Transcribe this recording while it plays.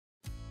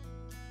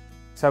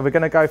So we're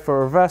going to go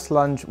for a reverse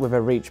lunge with a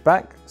reach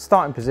back.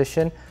 Starting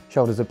position,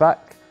 shoulders are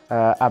back,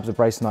 abs are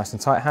braced nice and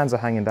tight, hands are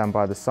hanging down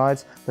by the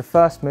sides. The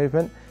first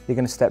movement, you're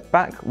going to step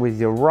back with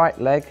your right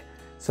leg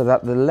so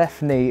that the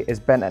left knee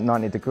is bent at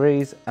 90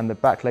 degrees and the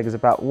back leg is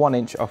about 1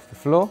 inch off the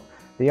floor.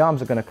 The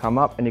arms are going to come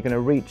up and you're going to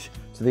reach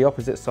to the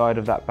opposite side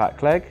of that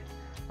back leg,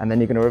 and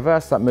then you're going to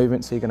reverse that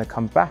movement, so you're going to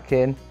come back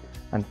in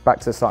and back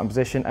to the starting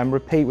position and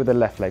repeat with the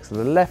left leg. So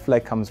the left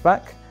leg comes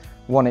back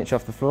 1 inch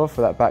off the floor for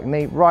that back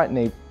knee, right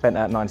knee bent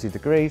at 90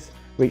 degrees,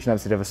 reaching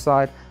over to the other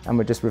side, and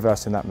we're just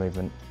reversing that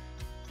movement.